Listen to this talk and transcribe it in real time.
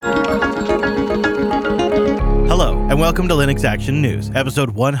And welcome to Linux Action News,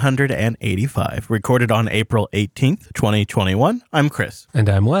 episode 185, recorded on April 18th, 2021. I'm Chris. And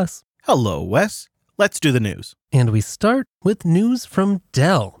I'm Wes. Hello, Wes. Let's do the news. And we start with news from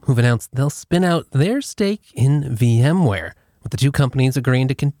Dell, who've announced they'll spin out their stake in VMware, with the two companies agreeing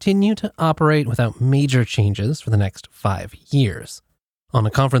to continue to operate without major changes for the next 5 years. On a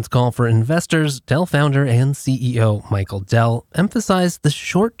conference call for investors, Dell founder and CEO Michael Dell emphasized the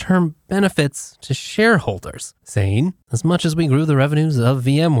short-term benefits to shareholders, saying, "As much as we grew the revenues of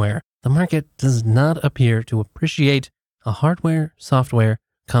VMware, the market does not appear to appreciate a hardware-software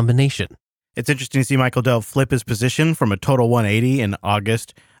combination." It's interesting to see Michael Dell flip his position from a total 180 in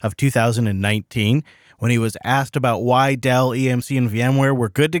August of 2019. When he was asked about why Dell, EMC, and VMware were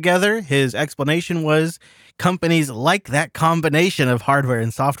good together, his explanation was companies like that combination of hardware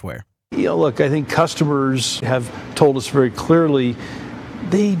and software. Look, I think customers have told us very clearly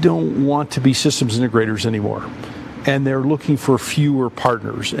they don't want to be systems integrators anymore. And they're looking for fewer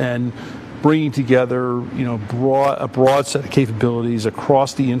partners and bringing together, a broad set of capabilities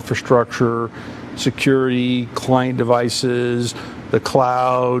across the infrastructure, security, client devices, the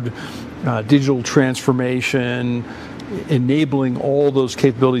cloud, digital transformation, enabling all those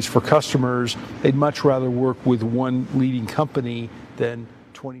capabilities for customers. They'd much rather work with one leading company than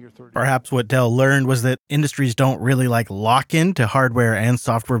 20 or 30. Perhaps what Dell learned was that industries don't really lock into hardware and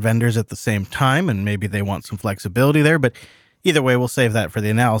software vendors at the same time, and maybe they want some flexibility there, but either way, we'll save that for the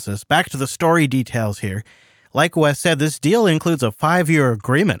analysis. Back to the story details here. Like Wes said, this deal includes a 5-year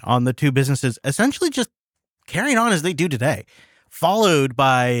agreement on the two businesses essentially just carrying on as they do today, followed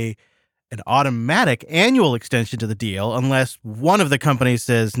by an automatic annual extension to the deal unless one of the companies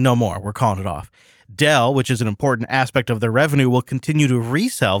says, no more, we're calling it off. Dell, which is an important aspect of their revenue, will continue to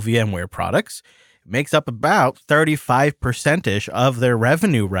resell VMware products. It makes up about 35%-ish of their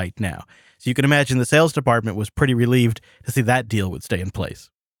revenue right now. So you can imagine the sales department was pretty relieved to see that deal would stay in place.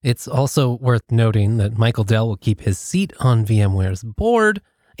 It's also worth noting that Michael Dell will keep his seat on VMware's board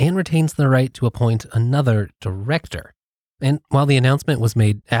and retains the right to appoint another director. And while the announcement was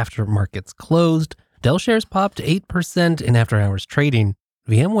made after markets closed, Dell shares popped 8% in after-hours trading.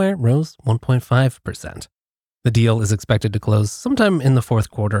 VMware rose 1.5%. The deal is expected to close sometime in the fourth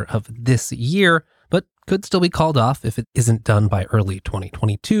quarter of this year, but could still be called off if it isn't done by early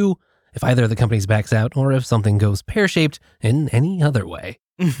 2022, if either of the companies backs out, or if something goes pear-shaped in any other way.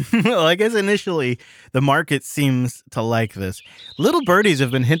 Well, I guess initially the market seems to like this. Little birdies have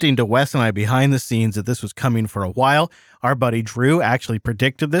been hinting to Wes and I behind the scenes that this was coming for a while. Our buddy Drew actually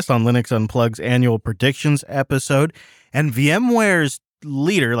predicted this on Linux Unplugged's annual predictions episode. And VMware's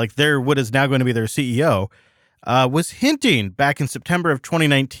leader, what is now going to be their CEO, was hinting back in September of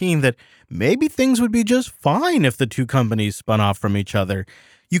 2019 that maybe things would be just fine if the two companies spun off from each other.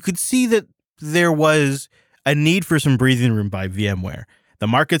 You could see that there was a need for some breathing room by VMware. The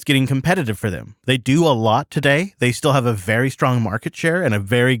market's getting competitive for them. They do a lot today. They still have a very strong market share and a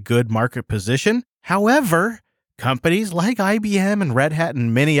very good market position. However, companies like IBM and Red Hat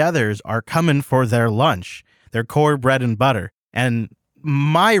and many others are coming for their lunch, their core bread and butter. And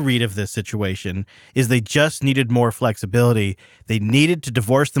my read of this situation is they just needed more flexibility. They needed to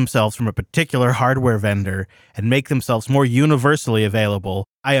divorce themselves from a particular hardware vendor and make themselves more universally available.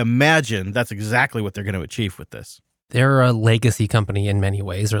 I imagine that's exactly what they're going to achieve with this. They're a legacy company in many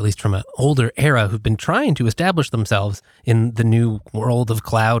ways, or at least from an older era, who've been trying to establish themselves in the new world of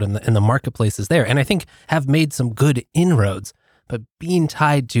cloud and the marketplaces there. And I think have made some good inroads. But being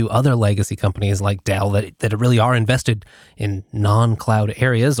tied to other legacy companies like Dell that really are invested in non-cloud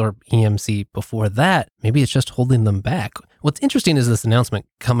areas, or EMC before that, maybe it's just holding them back. What's interesting is this announcement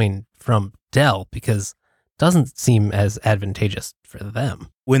coming from Dell, because it doesn't seem as advantageous for them.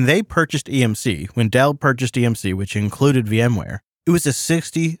 When Dell purchased EMC, which included VMware, it was a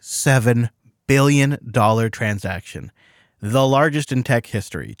 $67 billion transaction, the largest in tech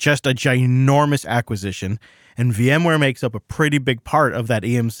history, just a ginormous acquisition. And VMware makes up a pretty big part of that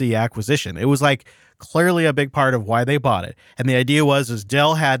EMC acquisition. It was clearly a big part of why they bought it. And the idea was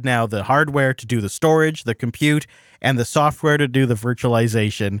Dell had now the hardware to do the storage, the compute, and the software to do the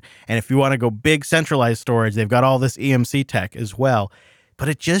virtualization. And if you want to go big centralized storage, they've got all this EMC tech as well. But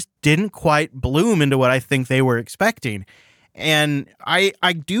it just didn't quite bloom into what I think they were expecting. And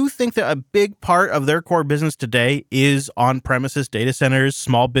I do think that a big part of their core business today is on-premises data centers,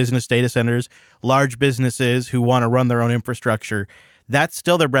 small business data centers, large businesses who want to run their own infrastructure. That's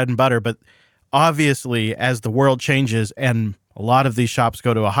still their bread and butter. But obviously, as the world changes and a lot of these shops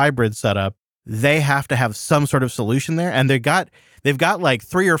go to a hybrid setup, they have to have some sort of solution there. And they've got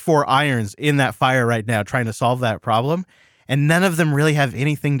 3 or 4 irons in that fire right now trying to solve that problem. And none of them really have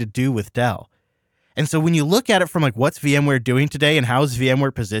anything to do with Dell. And so when you look at it from like what's VMware doing today and how's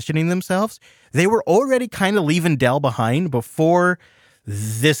VMware positioning themselves, they were already kind of leaving Dell behind before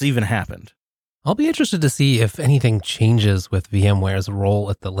this even happened. I'll be interested to see if anything changes with VMware's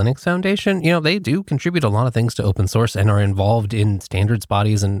role at the Linux Foundation. They do contribute a lot of things to open source and are involved in standards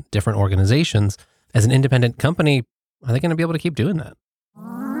bodies and different organizations. As an independent company, are they going to be able to keep doing that?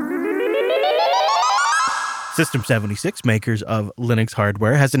 System 76, makers of Linux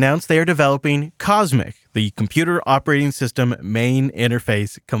hardware, has announced they are developing Cosmic, the computer operating system main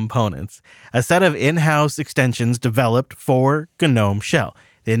interface components, a set of in-house extensions developed for GNOME Shell.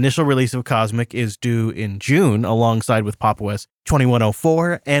 The initial release of Cosmic is due in June alongside with Pop! OS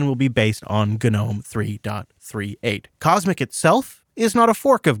 2104 and will be based on GNOME 3.38. Cosmic itself is not a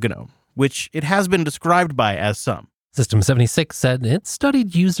fork of GNOME, which it has been described by as some. System 76 said it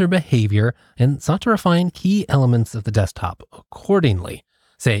studied user behavior and sought to refine key elements of the desktop accordingly.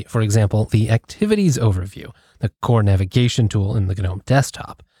 Say, for example, the Activities Overview, the core navigation tool in the GNOME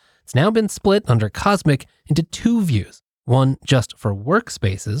desktop. It's now been split under Cosmic into two views. One just for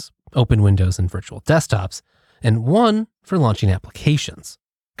workspaces, open windows and virtual desktops, and one for launching applications.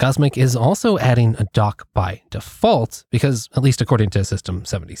 Cosmic is also adding a dock by default because, at least according to System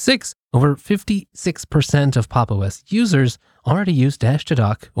 76, over 56% of Pop! OS users already use Dash to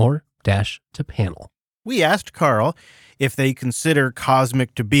Dock or Dash to Panel. We asked Carl if they consider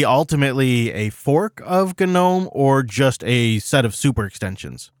Cosmic to be ultimately a fork of GNOME or just a set of super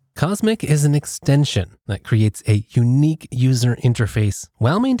extensions. Cosmic is an extension that creates a unique user interface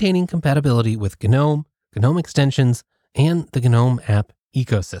while maintaining compatibility with GNOME, GNOME extensions, and the GNOME app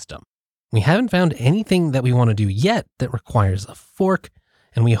ecosystem. We haven't found anything that we want to do yet that requires a fork,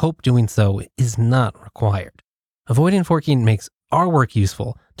 and we hope doing so is not required. Avoiding forking makes our work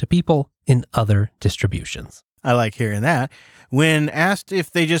useful to people in other distributions. I like hearing that. When asked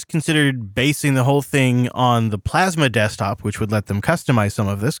if they just considered basing the whole thing on the Plasma desktop, which would let them customize some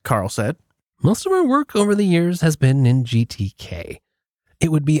of this, Carl said, "Most of our work over the years has been in GTK.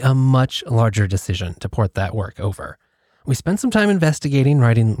 It would be a much larger decision to port that work over. We spent some time investigating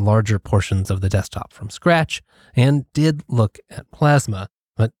writing larger portions of the desktop from scratch and did look at Plasma,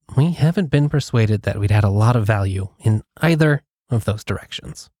 but we haven't been persuaded that we'd add a lot of value in either of those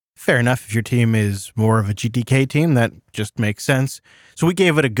directions." Fair enough. If your team is more of a GTK team, that just makes sense. So we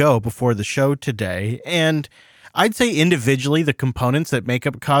gave it a go before the show today, and I'd say individually the components that make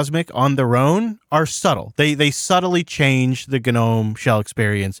up Cosmic on their own are subtle. They subtly change the GNOME shell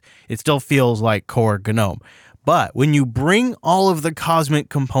experience. It still feels like core GNOME. But when you bring all of the Cosmic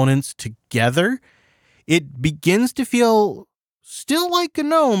components together, it begins to feel still like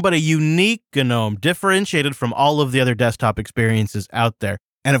GNOME, but a unique GNOME, differentiated from all of the other desktop experiences out there.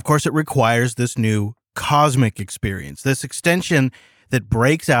 And of course, it requires this new Cosmic experience, this extension that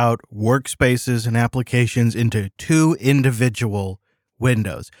breaks out workspaces and applications into two individual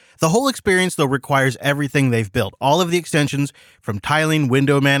windows. The whole experience, though, requires everything they've built. All of the extensions from tiling,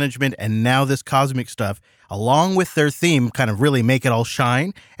 window management, and now this Cosmic stuff, along with their theme, kind of really make it all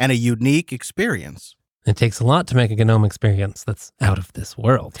shine and a unique experience. It takes a lot to make a GNOME experience that's out of this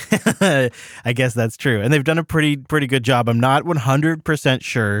world. I guess that's true. And they've done a pretty good job. I'm not 100%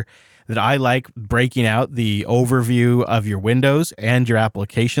 sure that I like breaking out the overview of your windows and your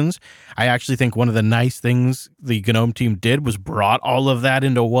applications. I actually think one of the nice things the GNOME team did was brought all of that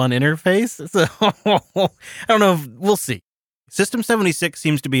into one interface. So I don't know. We'll see. System 76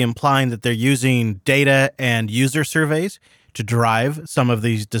 seems to be implying that they're using data and user surveys to drive some of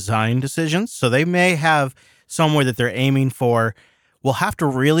these design decisions. So they may have somewhere that they're aiming for. We'll have to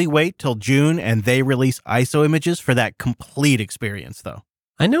really wait till June and they release ISO images for that complete experience, though.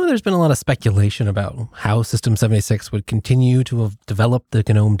 I know there's been a lot of speculation about how System 76 would continue to have developed the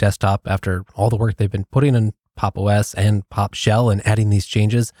GNOME desktop after all the work they've been putting in Pop! OS and Pop! Shell and adding these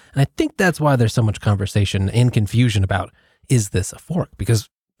changes. And I think that's why there's so much conversation and confusion about, is this a fork? Because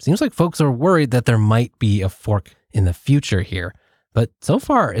it seems like folks are worried that there might be a fork in the future here. But so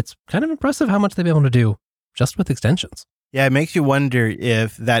far, it's kind of impressive how much they've been able to do just with extensions. Yeah, it makes you wonder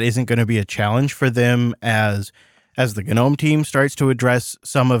if that isn't going to be a challenge for them as the GNOME team starts to address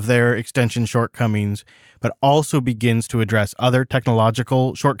some of their extension shortcomings, but also begins to address other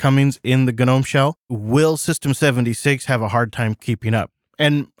technological shortcomings in the GNOME shell. Will System 76 have a hard time keeping up?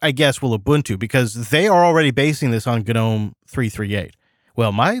 And I guess will Ubuntu, because they are already basing this on GNOME 3.38.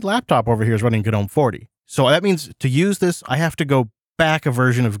 Well, my laptop over here is running GNOME 40. So that means to use this, I have to go back a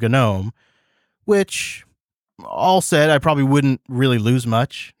version of GNOME, which, all said, I probably wouldn't really lose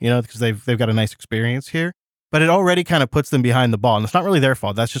much, because they've got a nice experience here. But it already kind of puts them behind the ball. And it's not really their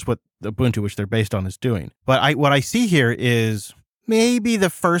fault. That's just what Ubuntu, which they're based on, is doing. But what I see here is maybe the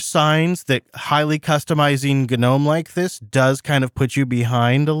first signs that highly customizing GNOME like this does kind of put you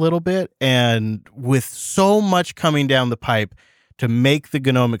behind a little bit. And with so much coming down the pipe to make the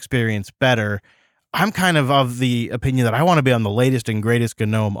GNOME experience better, I'm kind of the opinion that I want to be on the latest and greatest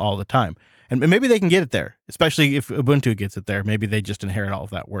GNOME all the time. And maybe they can get it there, especially if Ubuntu gets it there. Maybe they just inherit all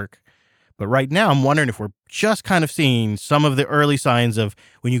of that work. But right now, I'm wondering if we're just kind of seeing some of the early signs of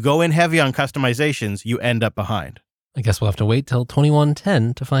when you go in heavy on customizations, you end up behind. I guess we'll have to wait till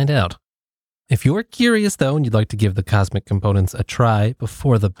 2110 to find out. If you're curious, though, and you'd like to give the Cosmic components a try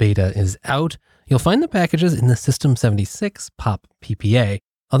before the beta is out, you'll find the packages in the System 76 POP PPA.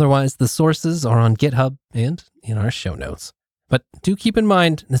 Otherwise, the sources are on GitHub and in our show notes. But do keep in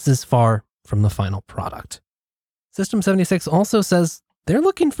mind, this is far from the final product. System 76 also says they're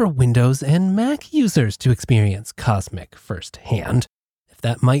looking for Windows and Mac users to experience Cosmic firsthand. If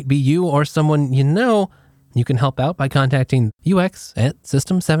that might be you or someone you know, you can help out by contacting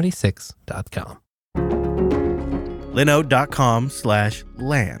ux@system76.com.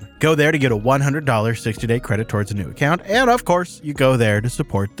 Linode.com/LAN. Go there to get a $100 60-day credit towards a new account. And of course, you go there to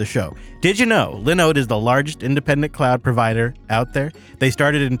support the show. Did you know Linode is the largest independent cloud provider out there? They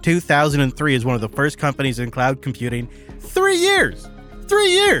started in 2003 as one of the first companies in cloud computing. 3 years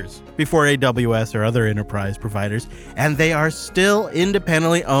before AWS or other enterprise providers. And they are still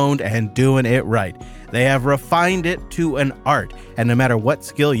independently owned and doing it right. They have refined it to an art. And no matter what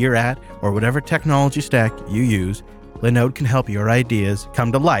skill you're at or whatever technology stack you use, Linode can help your ideas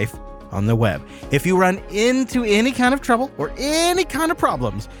come to life on the web. If you run into any kind of trouble or any kind of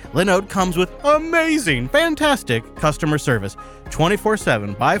problems, Linode comes with amazing, fantastic customer service.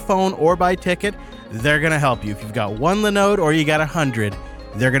 24/7, by phone or by ticket, they're going to help you. If you've got one Linode or you got 100,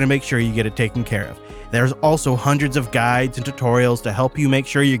 they're going to make sure you get it taken care of. There's also hundreds of guides and tutorials to help you make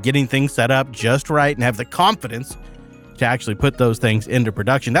sure you're getting things set up just right and have the confidence to actually put those things into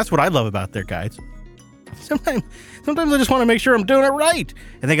production. That's what I love about their guides. Sometimes I just want to make sure I'm doing it right.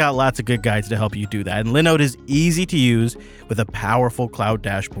 And they got lots of good guides to help you do that. And Linode is easy to use with a powerful cloud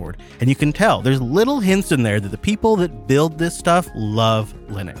dashboard. And you can tell there's little hints in there that the people that build this stuff love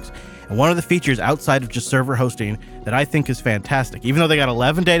Linux. And one of the features outside of just server hosting that I think is fantastic, even though they got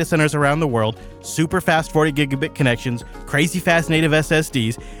 11 data centers around the world, super fast 40 gigabit connections, crazy fast native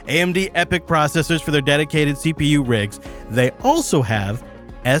SSDs, AMD EPYC processors for their dedicated CPU rigs, they also have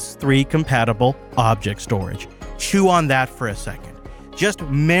S3 compatible object storage. Chew on that for a second. Just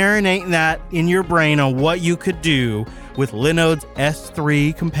marinate that in your brain on what you could do with Linode's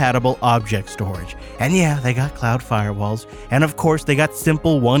S3 compatible object storage. And yeah, they got cloud firewalls. And of course, they got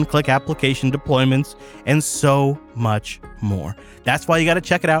simple one-click application deployments and so much more. That's why you got to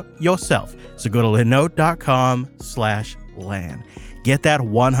check it out yourself. So go to linode.com/LAN. Get that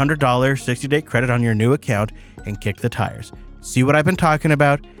 $100 60-day credit on your new account and kick the tires. See what I've been talking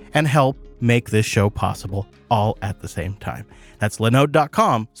about and help make this show possible all at the same time. That's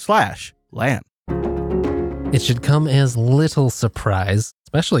linode.com/LAN. It should come as little surprise,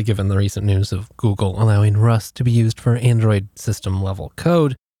 especially given the recent news of Google allowing Rust to be used for Android system-level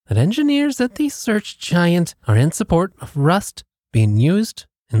code, that engineers at the search giant are in support of Rust being used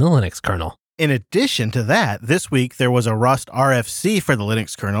in the Linux kernel. In addition to that, this week there was a Rust RFC for the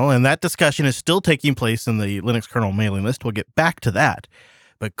Linux kernel, and that discussion is still taking place in the Linux kernel mailing list. We'll get back to that.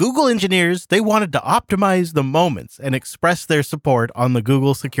 But Google engineers, they wanted to optimize the moments and express their support on the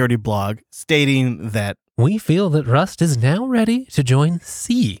Google security blog, stating that we feel that Rust is now ready to join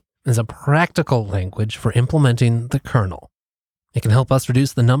C as a practical language for implementing the kernel. It can help us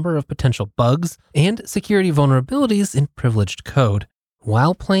reduce the number of potential bugs and security vulnerabilities in privileged code,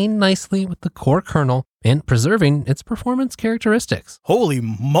 while playing nicely with the core kernel and preserving its performance characteristics. Holy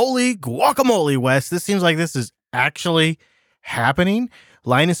moly, guacamole, Wes. This seems like this is actually happening.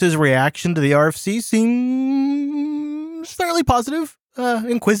 Linus's reaction to the RFC seems fairly positive,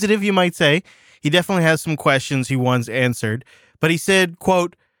 inquisitive, you might say. He definitely has some questions he once answered, but he said,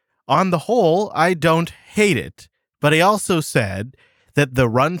 quote, "On the whole, I don't hate it." But he also said that the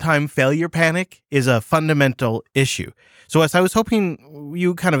runtime failure panic is a fundamental issue. So as I was hoping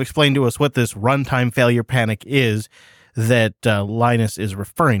you kind of explain to us what this runtime failure panic is that Linus is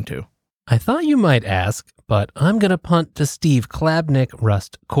referring to. I thought you might ask, but I'm going to punt to Steve Klabnik,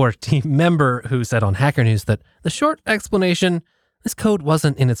 Rust core team member, who said on Hacker News that the short explanation, this code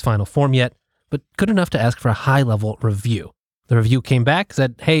wasn't in its final form yet, but good enough to ask for a high-level review. The review came back,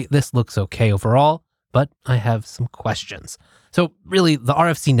 said, hey, this looks okay overall, but I have some questions. So really, the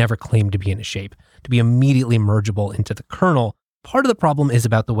RFC never claimed to be in a shape to be immediately mergeable into the kernel, part of the problem is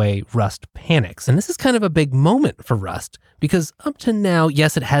about the way Rust panics. And this is kind of a big moment for Rust because up to now,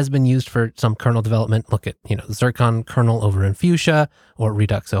 yes, it has been used for some kernel development. Look at, the Zircon kernel over in Fuchsia or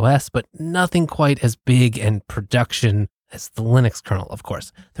Redux OS, but nothing quite as big and production as the Linux kernel, of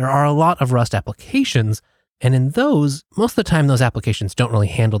course. There are a lot of Rust applications, and in those, most of the time, those applications don't really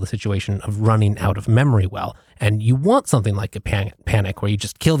handle the situation of running out of memory well. And you want something like a panic where you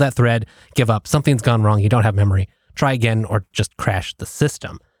just kill that thread, give up, something's gone wrong, you don't have memory, try again, or just crash the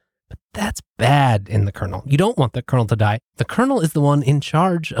system. But that's bad in the kernel. You don't want the kernel to die. The kernel is the one in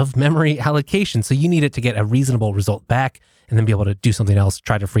charge of memory allocation, so you need it to get a reasonable result back and then be able to do something else,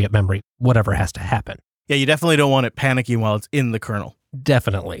 try to free up memory, whatever has to happen. Yeah, you definitely don't want it panicking while it's in the kernel.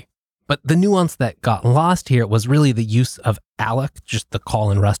 Definitely. But the nuance that got lost here was really the use of alloc, just the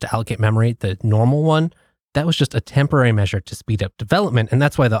call in Rust to allocate memory, the normal one. That was just a temporary measure to speed up development, and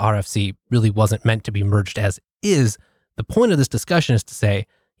that's why the RFC really wasn't meant to be merged as is. The point of this discussion is to say,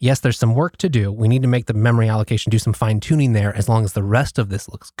 yes, there's some work to do. We need to make the memory allocation, do some fine-tuning there as long as the rest of this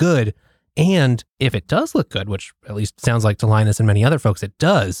looks good. And if it does look good, which at least sounds like to Linus and many other folks it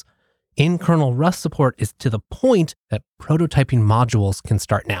does, in-kernel Rust support is to the point that prototyping modules can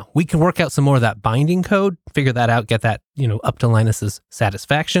start now. We can work out some more of that binding code, figure that out, get that, up to Linus's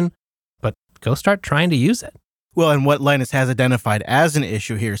satisfaction, but go start trying to use it. Well, and what Linus has identified as an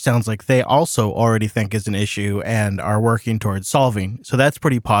issue here sounds like they also already think is an issue and are working towards solving. So that's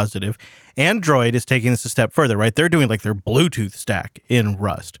pretty positive. Android is taking this a step further, right? They're doing like their Bluetooth stack in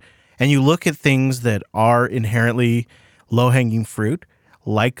Rust. And you look at things that are inherently low-hanging fruit,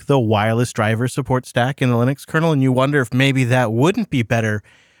 like the wireless driver support stack in the Linux kernel, and you wonder if maybe that wouldn't be better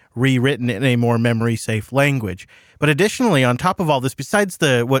rewritten in a more memory-safe language. But additionally, on top of all this, besides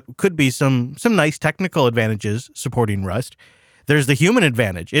what could be some nice technical advantages supporting Rust, there's the human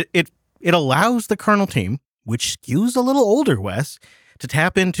advantage. It allows the kernel team, which skews a little older, Wes, to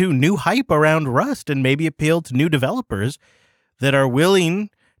tap into new hype around Rust and maybe appeal to new developers that are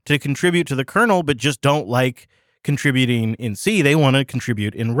willing to contribute to the kernel but just don't like contributing in C. They want to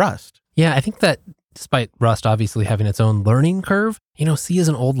contribute in Rust. Yeah, I think that despite Rust obviously having its own learning curve, C is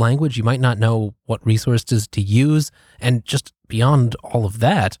an old language. You might not know what resources to use. And just beyond all of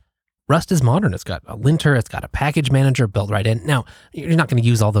that, Rust is modern. It's got a linter. It's got a package manager built right in. Now, you're not going to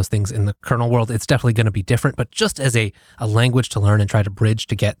use all those things in the kernel world. It's definitely going to be different. But just as a language to learn and try to bridge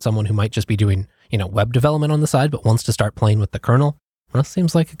to get someone who might just be doing, web development on the side but wants to start playing with the kernel, Rust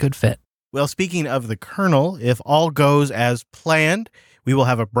seems like a good fit. Well, speaking of the kernel, if all goes as planned, we will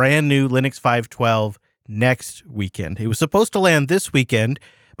have a brand new Linux 5.12 next weekend. It was supposed to land this weekend,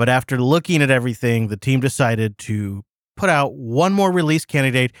 but after looking at everything, the team decided to put out one more release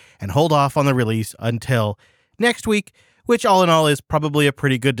candidate and hold off on the release until next week, which all in all is probably a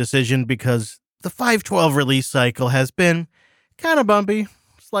pretty good decision because the 5.12 release cycle has been kind of bumpy,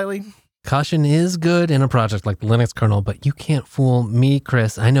 slightly. Caution is good in a project like the Linux kernel, but you can't fool me,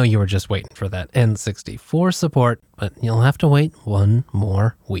 Chris. I know you were just waiting for that N64 support, but you'll have to wait one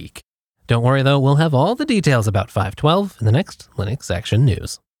more week. Don't worry, though. We'll have all the details about 5.12 in the next Linux Action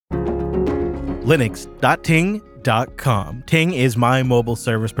News. Linux.ting.com. Ting is my mobile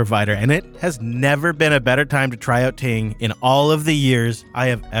service provider, and it has never been a better time to try out Ting in all of the years I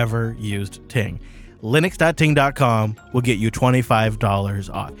have ever used Ting. Linux.ting.com will get you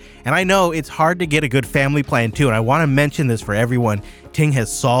 $25 off. And I know it's hard to get a good family plan too, and I want to mention this for everyone. Ting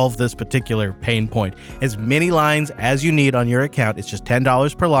has solved this particular pain point. As many lines as you need on your account, it's just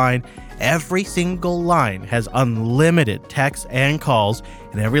 $10 per line. Every single line has unlimited texts and calls,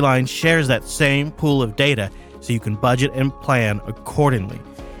 and every line shares that same pool of data, so you can budget and plan accordingly.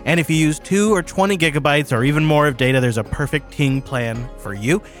 And if you use 2 or 20 gigabytes or even more of data, there's a perfect Ting plan for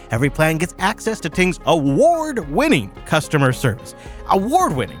you. Every plan gets access to Ting's award-winning customer service.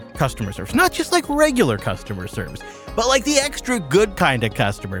 Award-winning customer service. Not just like regular customer service, but like the extra good kind of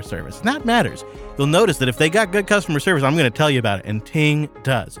customer service. And that matters. You'll notice that if they got good customer service, I'm going to tell you about it, and Ting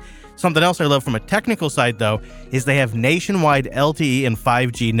does. Something else I love from a technical side, though, is they have nationwide LTE and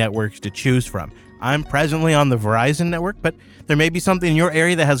 5G networks to choose from. I'm presently on the Verizon network, but there may be something in your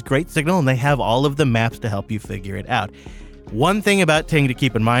area that has great signal, and they have all of the maps to help you figure it out. One thing about Ting to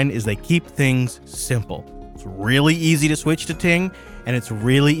keep in mind is they keep things simple. It's really easy to switch to Ting, and it's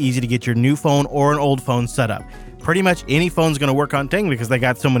really easy to get your new phone or an old phone set up. Pretty much any phone's going to work on Ting because they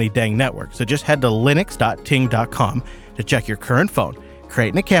got so many dang networks. So just head to linux.ting.com to check your current phone,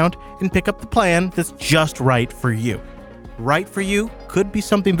 create an account, and pick up the plan that's just right for you. Right for you could be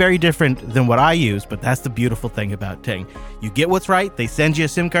something very different than what I use, but that's the beautiful thing about Ting. You get what's right, they send you a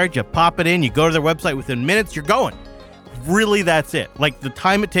SIM card, you pop it in, you go to their website, within minutes you're going. Really, that's it. Like the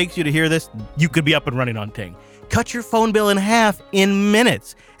time it takes you to hear this, you could be up and running on Ting. Cut your phone bill in half in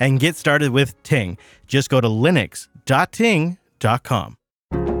minutes and get started with Ting. Just go to linux.ting.com.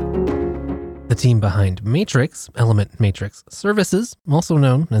 The team behind Matrix, Element Matrix Services, also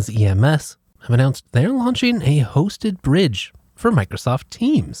known as EMS, have announced they're launching a hosted bridge for Microsoft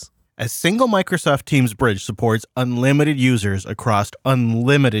Teams. A single Microsoft Teams bridge supports unlimited users across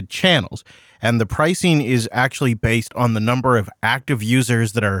unlimited channels, and the pricing is actually based on the number of active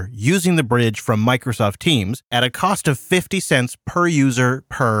users that are using the bridge from Microsoft Teams at a cost of 50 cents per user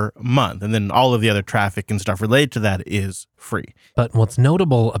per month. And then all of the other traffic and stuff related to that is free. But what's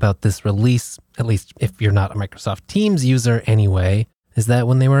notable about this release, at least if you're not a Microsoft Teams user anyway, is that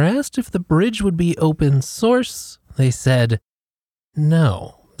when they were asked if the bridge would be open source, they said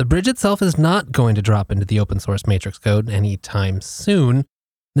no. The bridge itself is not going to drop into the open source Matrix code anytime soon.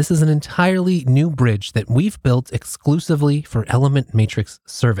 This is an entirely new bridge that we've built exclusively for Element Matrix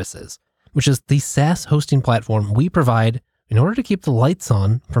Services, which is the SaaS hosting platform we provide in order to keep the lights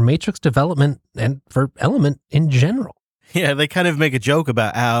on for Matrix development and for Element in general. Yeah, they kind of make a joke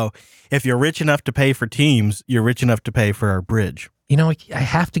about how if you're rich enough to pay for Teams, you're rich enough to pay for our bridge. You know, I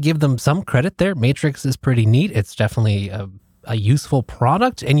have to give them some credit there. Matrix is pretty neat. It's definitely a useful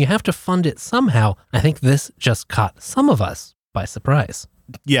product, and you have to fund it somehow. I think this just caught some of us by surprise.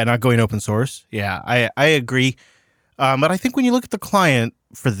 Yeah, not going open source. Yeah, I agree. But I think when you look at the client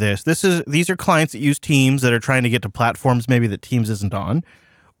for these are clients that use Teams that are trying to get to platforms maybe that Teams isn't on.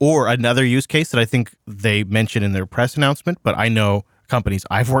 Or another use case that I think they mentioned in their press announcement, but I know companies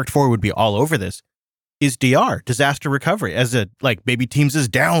I've worked for would be all over this, is DR, disaster recovery, as a maybe Teams is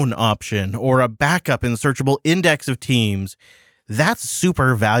down option or a backup in the searchable index of Teams. That's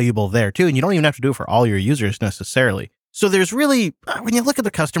super valuable there too. And you don't even have to do it for all your users necessarily. So there's really, when you look at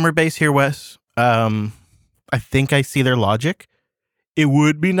the customer base here, Wes, I think I see their logic. It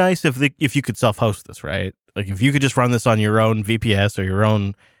would be nice if you could self-host this, right? Like if you could just run this on your own VPS or your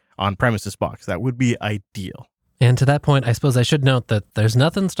own on-premises box, that would be ideal. And to that point, I suppose I should note that there's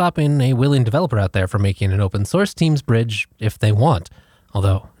nothing stopping a willing developer out there from making an open source Teams bridge if they want,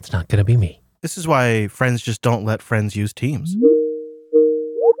 although it's not going to be me. This is why friends just don't let friends use Teams.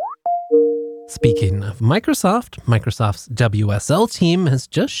 Speaking of Microsoft, Microsoft's WSL team has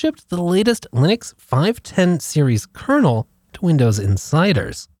just shipped the latest Linux 5.10 series kernel to Windows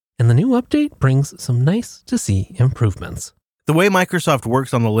insiders, and the new update brings some nice-to-see improvements. The way Microsoft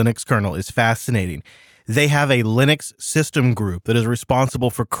works on the Linux kernel is fascinating. They have a Linux system group that is responsible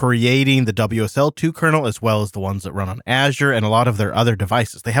for creating the WSL2 kernel as well as the ones that run on Azure and a lot of their other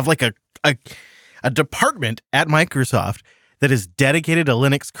devices. They have like a department at Microsoft that is dedicated to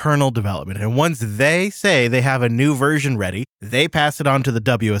Linux kernel development. And once they say they have a new version ready, they pass it on to the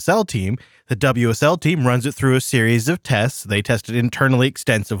WSL team. The WSL team runs it through a series of tests. They test it internally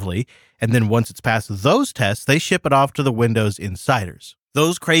extensively. And then once it's passed those tests, they ship it off to the Windows insiders.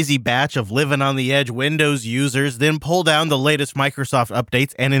 Those crazy batch of living on the edge Windows users then pull down the latest Microsoft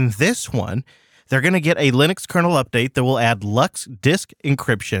updates. And in this one, they're going to get a Linux kernel update that will add Lux disk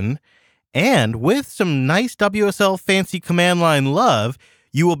encryption. And with some nice WSL fancy command line love,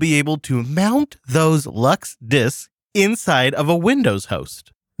 you will be able to mount those Lux disks inside of a Windows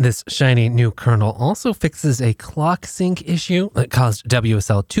host. This shiny new kernel also fixes a clock sync issue that caused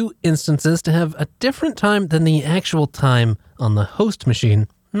WSL2 instances to have a different time than the actual time on the host machine.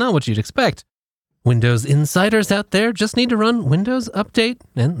 Not what you'd expect. Windows insiders out there just need to run Windows Update,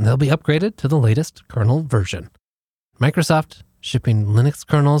 and they'll be upgraded to the latest kernel version. Microsoft shipping Linux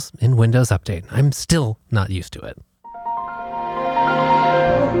kernels in Windows Update. I'm still not used to it.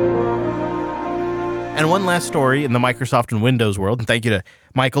 And one last story in the Microsoft and Windows world, and thank you to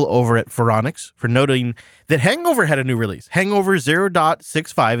Michael over at Phoronix for noting that Hangover had a new release. Hangover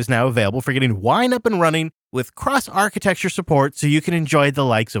 0.65 is now available for getting Wine up and running with cross-architecture support so you can enjoy the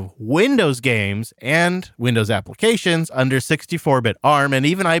likes of Windows games and Windows applications under 64-bit ARM and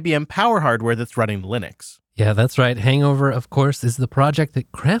even IBM Power hardware that's running Linux. Yeah, that's right. Hangover, of course, is the project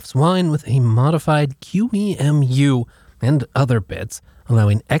that crafts Wine with a modified QEMU and other bits,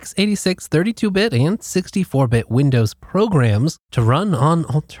 allowing x86 32-bit and 64-bit Windows programs to run on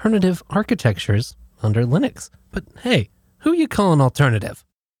alternative architectures under Linux. But hey, who you calling alternative?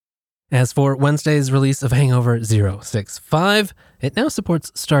 As for Wednesday's release of Hangover 0.65, it now supports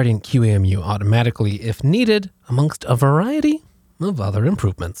starting QEMU automatically if needed, amongst a variety of other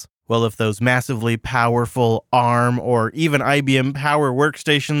improvements. Well, if those massively powerful ARM or even IBM Power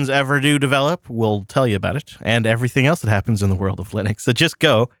workstations ever do develop, we'll tell you about it and everything else that happens in the world of Linux. So just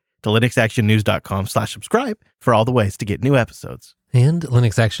go to linuxactionnews.com/subscribe for all the ways to get new episodes and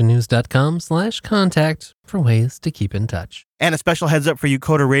linuxactionnews.com/contact for ways to keep in touch. And a special heads up for you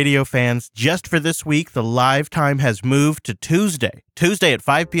Coder Radio fans, just for this week, the live time has moved to Tuesday at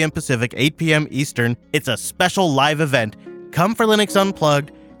 5 p.m. Pacific, 8 p.m. Eastern. It's a special live event. Come for Linux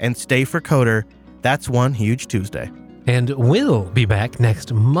Unplugged and stay for Coder. That's one huge Tuesday. And we'll be back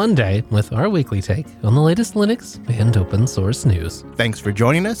next Monday with our weekly take on the latest Linux and open source news. Thanks for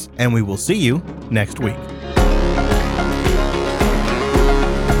joining us, and we will see you next week.